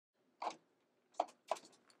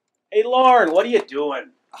Hey, Lauren, what are you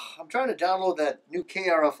doing? I'm trying to download that new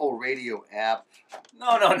KRFO radio app.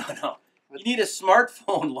 No. You need a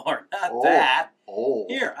smartphone, Lauren, not Oh. that. Oh.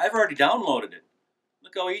 Here, I've already downloaded it.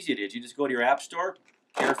 Look how easy it is. You just go to your app store,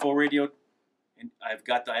 KRFO Radio, and I've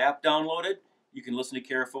got the app downloaded. You can listen to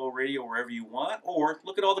KRFO Radio wherever you want, or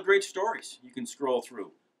look at all the great stories you can scroll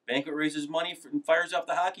through. Banquet raises money and fires up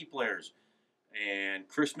the hockey players. And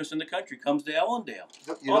Christmas in the country comes to Ellendale.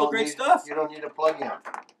 All the great stuff. You don't need a plug-in.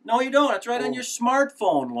 No, you don't. It's right on your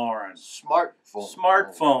smartphone, Lauren. Smartphone.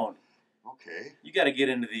 Smartphone. Okay. You got to get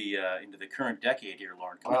into the current decade here,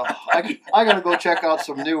 Lauren. Come Well, on. I gotta go check out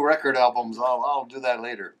some new record albums. I'll do that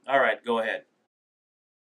later. All right, go ahead.